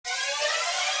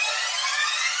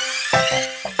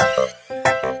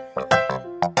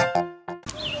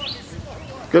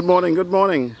Good morning, good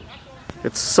morning.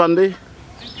 It's Sunday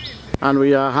and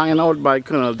we are hanging out by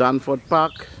Colonel Danforth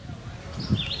Park.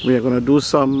 We are going to do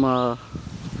some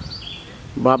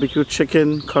barbecue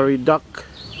chicken, curry duck,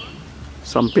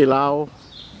 some pilau,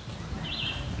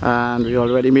 and we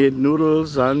already made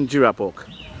noodles and jira pork.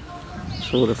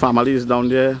 So the family is down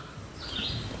there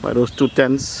by those two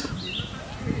tents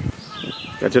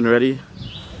getting ready.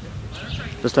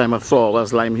 This time at 4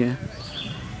 hours lime here,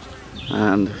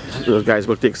 and those guys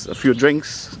will take a few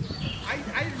drinks,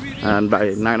 and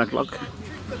by 9 o'clock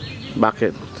back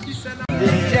in.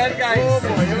 Cheers, guys.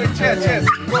 Cheers.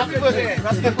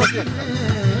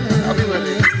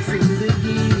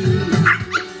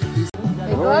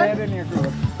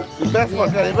 The best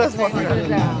one, the best one.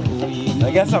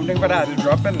 I get something for that. It's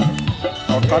dropping.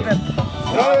 I'll cut it.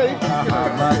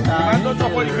 Man, don't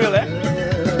top on the grill, eh?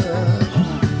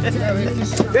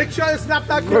 Make sure you snap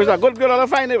that grill. There's a good girl on the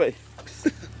fine way.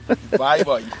 Bye,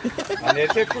 boy. And they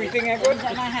say everything is good.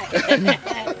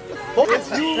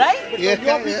 Right?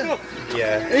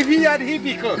 Yeah. If he had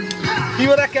heavy cook, he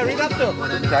would have carried that too.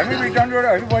 Time we return to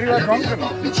everybody was drunk.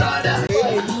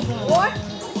 What?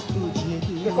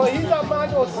 Because he's a man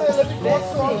who says let it go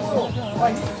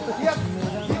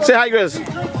so. Say hi, Grace.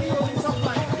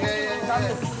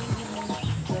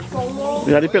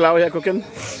 We have the pilau here cooking.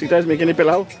 Sita is making the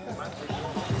pilau.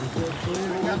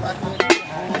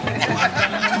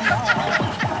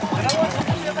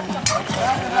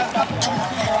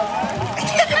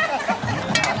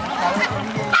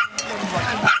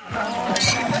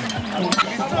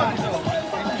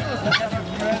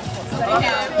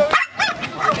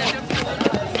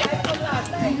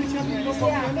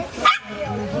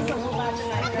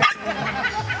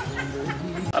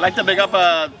 I'd like to big up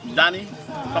Danny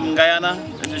from Guyana.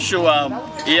 It's a show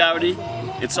ARD.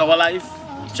 It's Our Life.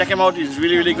 Check him out, he's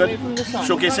really good.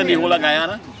 Showcasing the whole of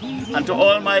Guyana. And to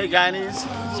all my Guyanese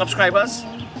subscribers,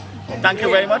 thank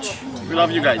you very much. We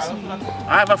love you guys.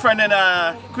 I have a friend in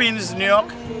Queens, New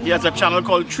York. He has a channel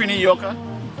called Trini Yorker.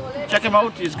 Check him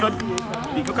out, he's good.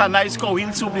 He cook a nice cow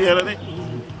heel soup the other day.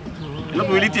 It look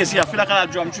really tasty. I feel like I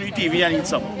drum 3 TV and eat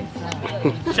some.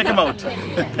 Check him out.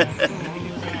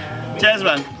 Cheers,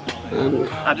 man.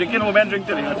 I'm drinking women drink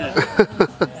today.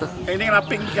 Anything in a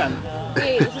pink can.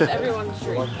 Hey, this is everyone's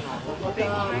drink.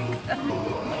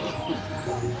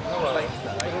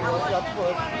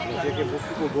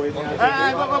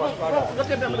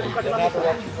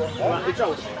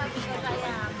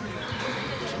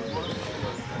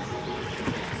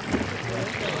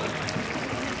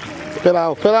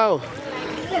 Pilau.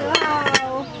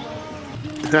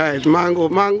 Right, mango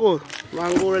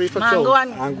ready for show. Mango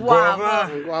and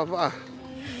guava.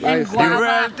 Nice. The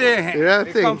real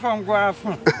thing. It come from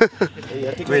guava.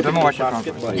 Wait, I'm watching from.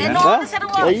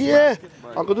 Oh yeah.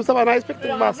 I'm going to do some nice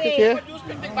picnic basket here.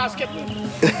 Picnic basket.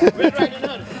 We're riding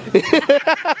on.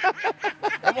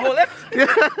 I'm hold it.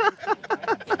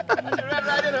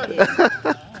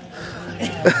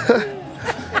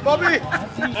 Bobby,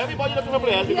 everybody looking for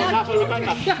players because that's what we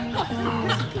can.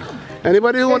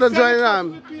 Anybody who want to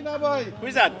join Who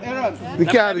is that? Aaron. the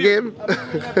card game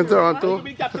in Toronto?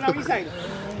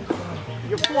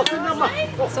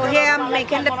 So here I'm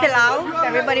making the pilau.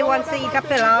 Everybody wants to eat a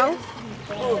pilau.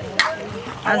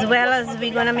 As well as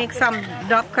we're going to make some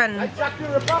duck and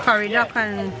curry duck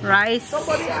and rice.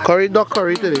 Curry duck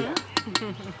curry today.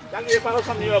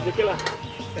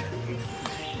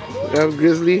 We have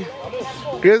Grizzly.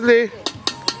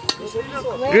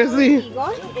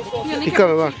 He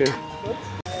coming back here.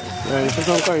 Right, put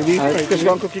some curry beef. Right, just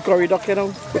one cookie curry duck, you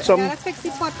know. Put some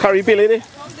curry peel in it.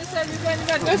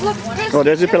 Oh,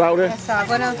 there's the pilau there. So I'm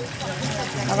going to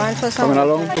put some. Coming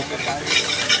along.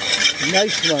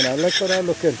 Nice man, I like how they're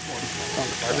looking.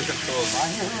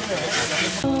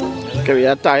 Okay, we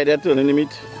are tied there turning the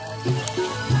meat.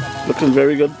 Looking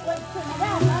very good.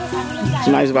 It's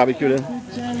a nice barbecue there.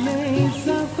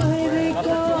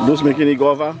 Those making the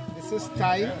guava. This is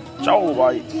Thai. Chow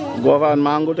boy. Guava and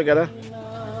mango together.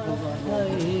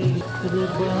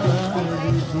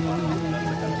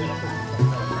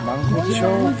 Mango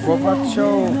chow, guava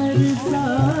chow.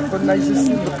 But nice to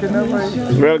see looking at my.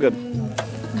 Real good.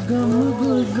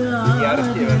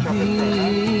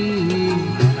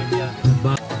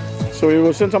 So we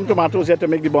will send some tomatoes here to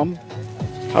make the bomb.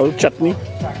 A little chutney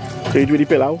to eat with the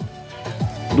pilau.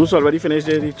 Those already finished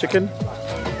the chicken.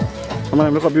 Oh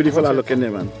man, look how beautiful I look in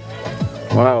there, man.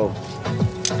 Wow.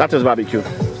 That is barbecue.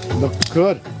 Looks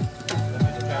good.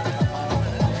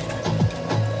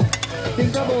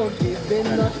 Think about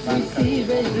giving, not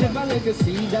receiving. Live a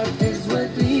legacy that is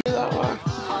worth living.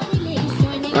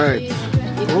 Alright.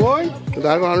 Boy,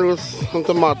 That's gonna roast some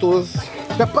tomatoes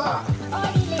pepper.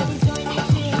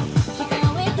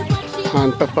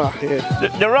 and pepper.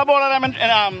 Yeah. They rub all of them in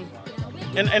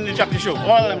the chocolate show.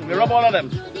 All of them. They rub all of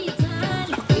them.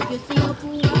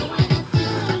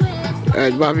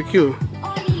 Alright, barbecue.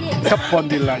 Top on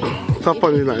the line. Top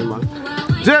on the line, man.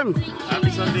 Jim!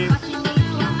 Happy Sunday.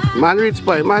 Man rich,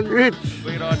 boy. Man rich.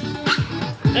 Wait on.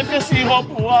 If you see how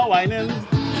poor whining,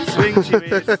 swing she ways.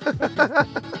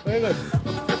 Very good.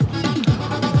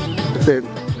 That's it.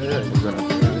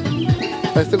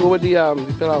 Let's go with the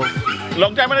pilau.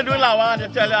 Long time when I do lava and you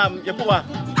tell you poor.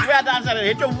 We are dancing,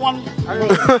 hit you one.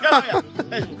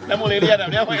 Them lady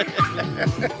them.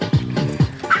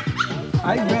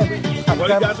 I went.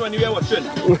 Well, that's when you were watching.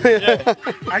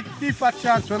 I give a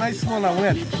chance when I small and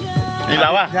went. In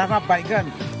lava? They have a bike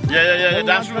gun. Yeah.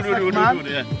 That's true.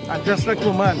 Yeah. And just like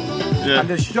woman. Yeah. And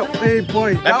the shop, hey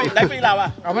boy. Like me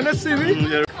lava. I want to see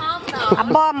me. A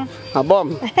bomb. A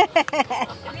bomb.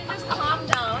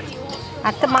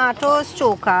 A tomatoes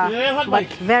choker, but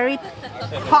very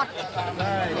hot.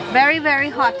 Very, very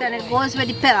hot, and it goes with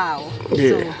the pilau.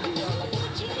 Yeah.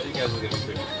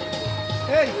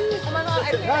 Hey,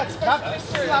 that's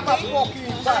slap a porky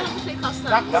inside.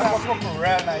 That's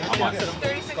real nice.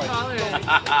 $36.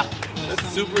 That's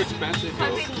super expensive. I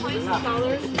paid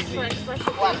 $26 for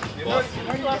expression. Plus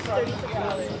 $36.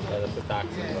 That's the tax.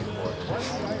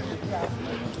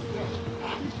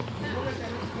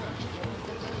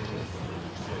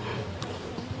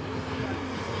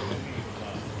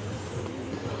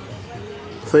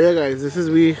 So yeah guys, this is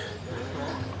we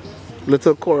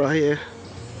little Cora here.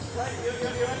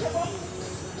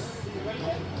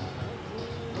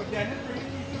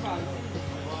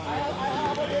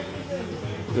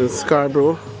 In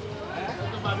Scarborough.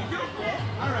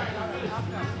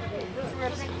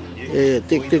 Yeah,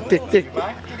 tick.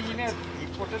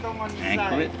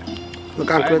 Look,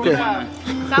 anchor it, yeah.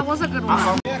 That was a good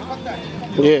one.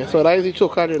 Yeah, so that is the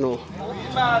choker, you know.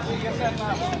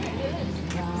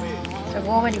 So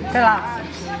go with the pilau.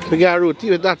 We got a roti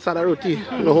with that side of roti.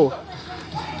 No.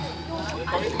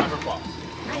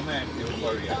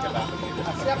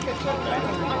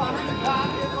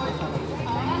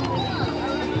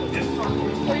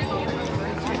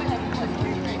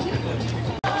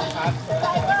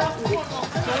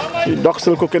 The duck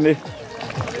still cooking there.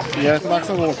 Yeah, it's max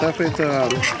of water for it to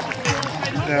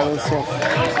soft.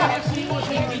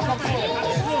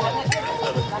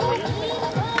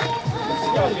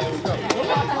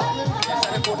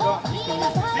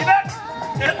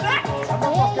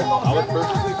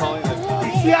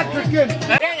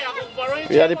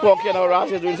 Yeah, the pork here now,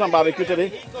 Ross is doing some barbecue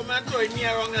today.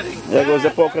 There goes the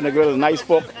pork on the grill, nice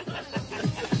pork.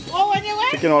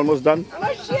 Chicken almost done.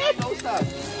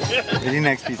 Really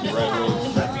next piece. I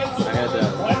had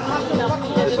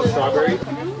this one strawberry.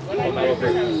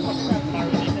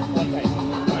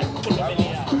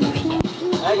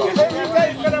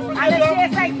 And it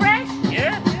tastes like fresh?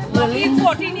 Yeah. In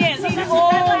 14 years, he just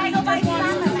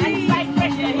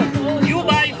you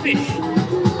buy fish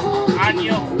and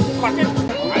you cut it.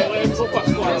 I will go to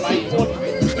store and I put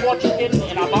 4 chicken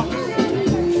in a box.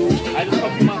 I just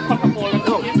cut up all and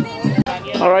cook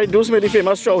it. Alright, Deuce made the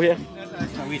famous show here.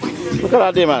 Look at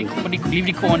that there, man. Leave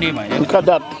the corn there, man. Look at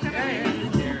that.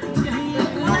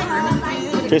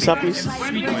 Taste that, please.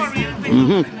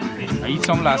 I eat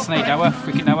some last night. I was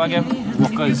freaking out again.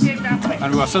 Walkers.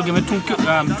 And Russell gave me two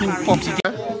pops.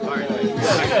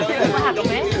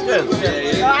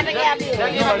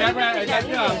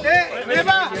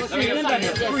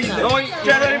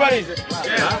 Everybody.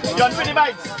 John for the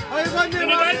bites.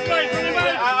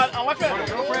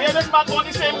 Yeah, this man on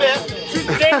the same day.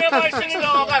 6th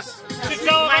August.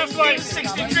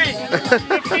 1963.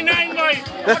 59, boy.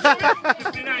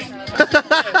 59.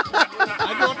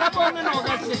 I don't have one in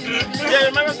August. Yeah,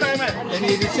 remember sorry, man. In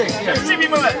 86, yeah. See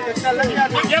people, man.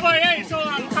 Yeah, boy, hey, so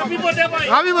happy birthday, boy.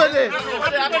 Happy birthday.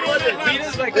 Happy birthday.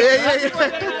 Yeah.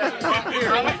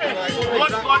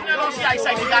 What don't see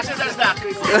eyesight, the glasses as that.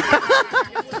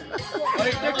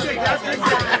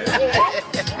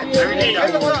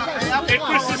 It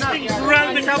was this thing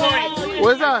around the cowboy.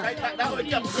 What's that?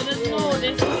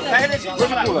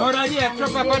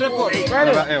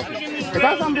 Is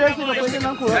that some beer thing?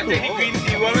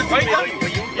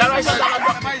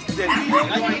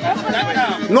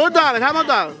 No dal, it has no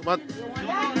dal, but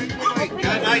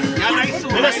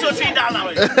Let's still $3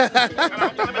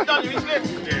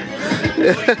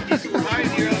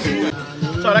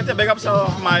 So I'd like to big up some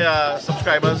of my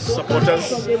subscribers, supporters.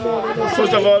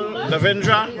 First of all,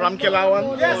 Lavindra,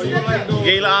 Ramkilawan,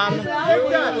 Gailan,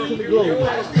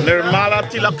 Nirmala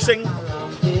Tilak Singh,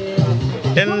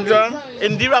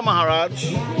 Indira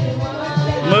Maharaj,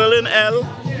 Merlin L,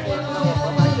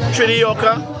 Trini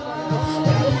Yoka,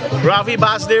 Ravi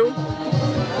Basdev,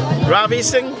 Ravi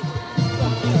Singh,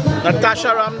 Natasha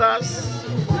Ramdas,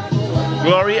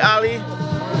 Glory Ali,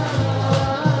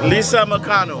 Lisa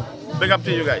Makano. Big up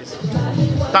to you guys.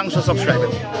 Thanks for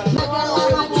subscribing.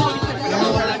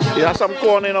 You have some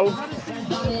corn, you know.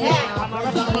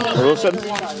 Roasted.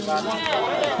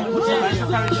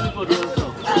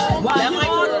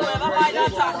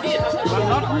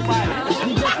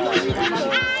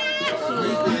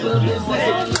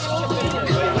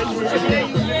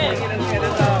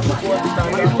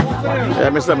 Yeah,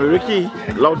 Mr. Ricky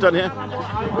Lawton here.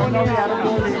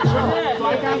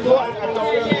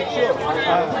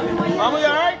 Mama, you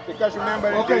alright? Because remember,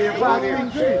 okay, you're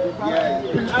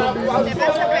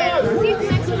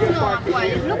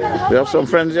We have some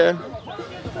friends here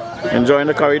enjoying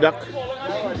the curry duck.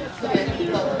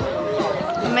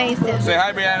 Amazing. Say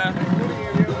hi, Brianna.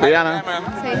 Brianna,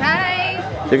 Say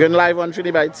hi. you're going live on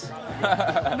Trini Bites.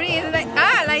 Breathe like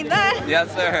like that.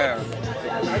 Yes, sir.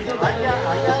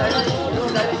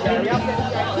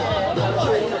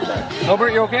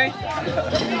 Albert, you okay?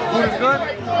 Food is good?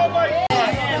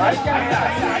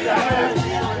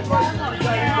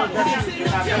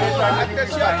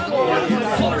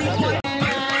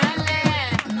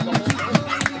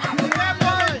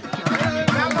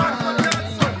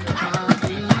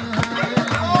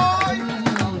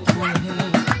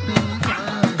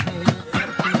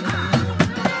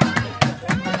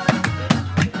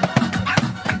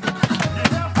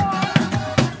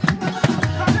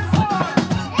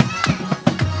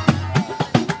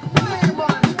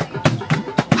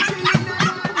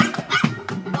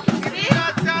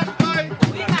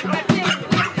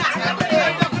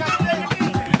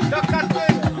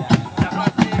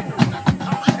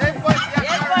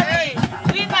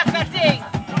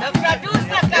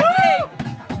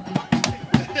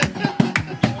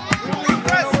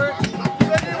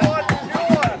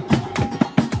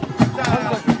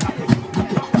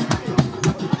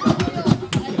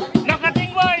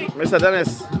 Mr.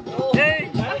 Dennis. Hey.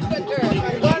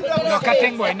 No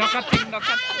cutting, boy. No cutting. No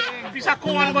cutting. Piece of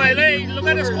corn, boy. Hey, look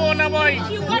at this corn now, boy.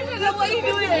 You wonder what you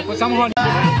doing? Put some honey.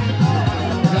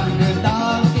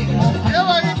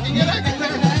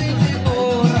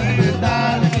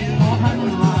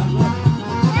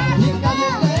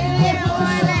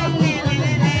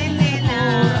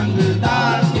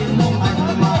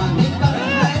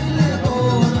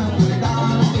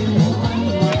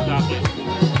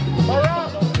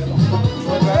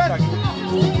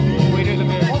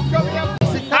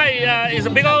 Is a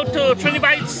big out to Trini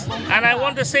Bites, and I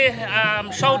want to say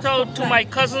shout out to my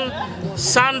cousin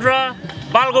Sandra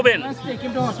Balgobin.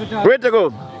 Great to go.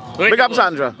 Big up,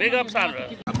 Sandra. Big up, Sandra.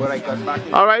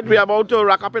 All right, we are about to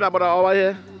wrap up in about an hour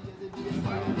here.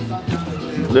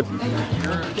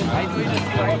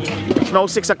 It's now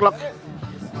 6 o'clock.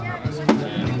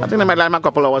 I think they might line a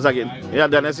couple hours again. Yeah,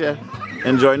 Dennis here,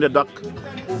 enjoying the duck.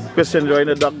 Chris enjoying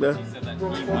the duck there.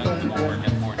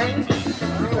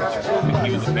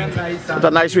 It's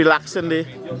a nice relaxing day.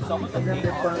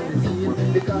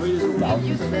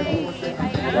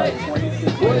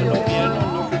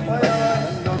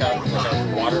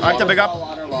 Alright, to big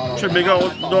up. Should big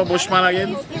outdoor bushman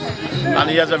again. And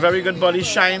he has a very good body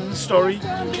shine story.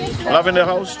 Loving the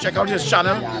house. Check out his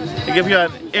channel. He gives you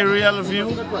an aerial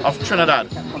view of Trinidad.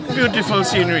 Beautiful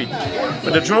scenery.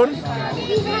 With the drone,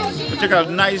 you take a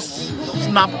nice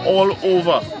snap all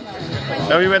over.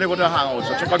 Everywhere they go to hang out.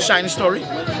 So check out Shine Story.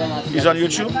 He's on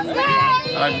YouTube.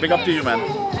 And big up to you, man.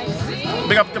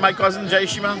 Big up to my cousin Jai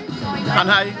Shima,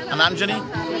 Kanhai, and Anjani,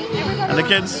 and the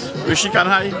kids, Rishi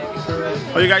Kanhai.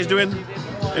 How you guys doing?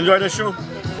 Enjoy the show.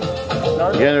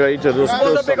 Getting ready to roast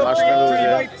some marshmallows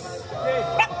here.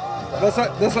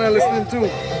 That's what I'm listening to.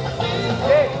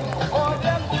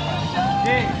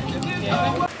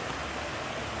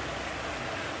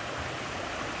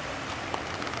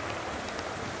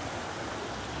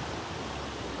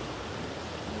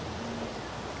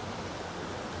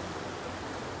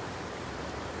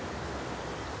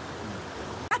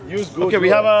 Okay, we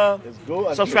have a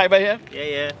subscriber here.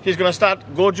 Yeah. He's gonna start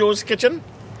Gojo's Kitchen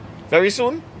very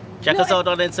soon. Check us out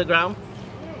on Instagram,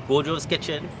 Gojo's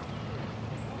Kitchen.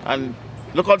 And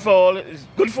look out for all his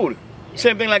good food.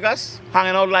 Same thing like us,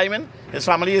 hanging out Lyman. His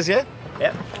family is here.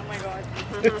 Yeah. Oh my God.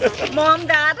 Mom,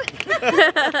 Dad.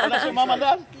 That's your mom and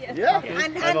dad? Yeah. Okay.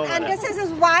 And this is his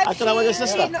wife. I thought that was your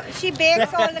sister. She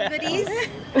bakes all the goodies.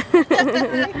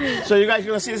 So you guys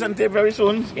gonna see this on tape very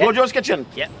soon. Yeah. Gojo's Kitchen.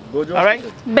 Yeah. All right.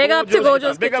 Big up to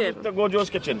Gojo's Kitchen. Big up to Gojo's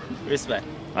Kitchen. Respect.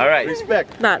 All right.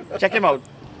 Respect. That. Check him out.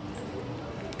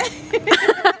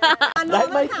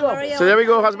 So there we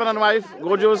go, husband and wife,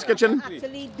 Gojo's Kitchen.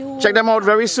 Check them out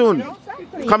very soon.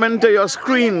 Come into your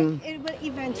screen. It will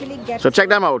eventually get. So check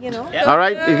them out. You know? All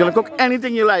right, you're gonna cook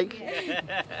anything you like.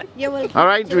 All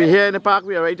right, we're here in the park.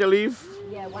 We are ready to leave.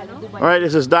 All right,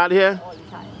 this is Dad here.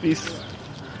 Peace.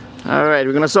 All right,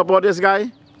 we're gonna support this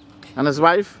guy and his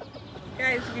wife.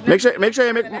 Make sure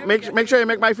you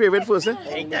make my favorite first. Eh?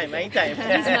 Anytime.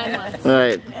 All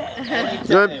right.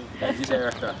 Good.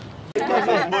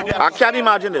 I can't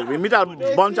imagine it. We meet a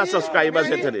bunch of subscribers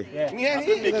here today.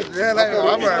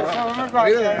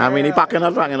 I mean, he's packing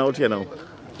up, hanging out here now.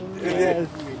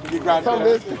 Some of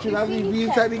this should have been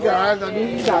inside the garage and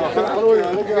doing that.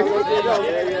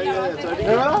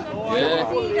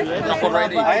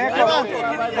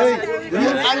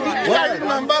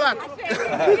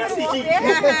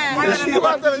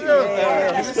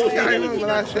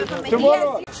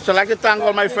 So I'd like to thank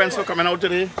all my friends for coming out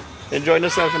today, enjoying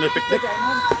themselves in the picnic.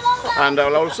 And I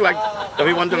would also like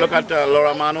everyone to look at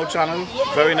Laura Mano channel.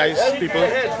 Very nice people,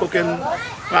 cooking,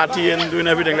 partying, doing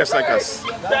everything just like us.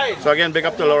 So again, big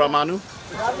up to Laura Manu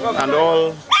and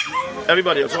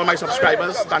everybody else, all my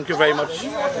subscribers. Thank you very much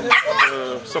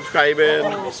for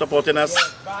subscribing, supporting us,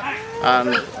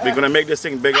 and we're going to make this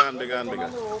thing bigger and bigger and bigger.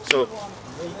 So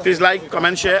please like,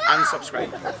 comment, share and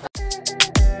subscribe.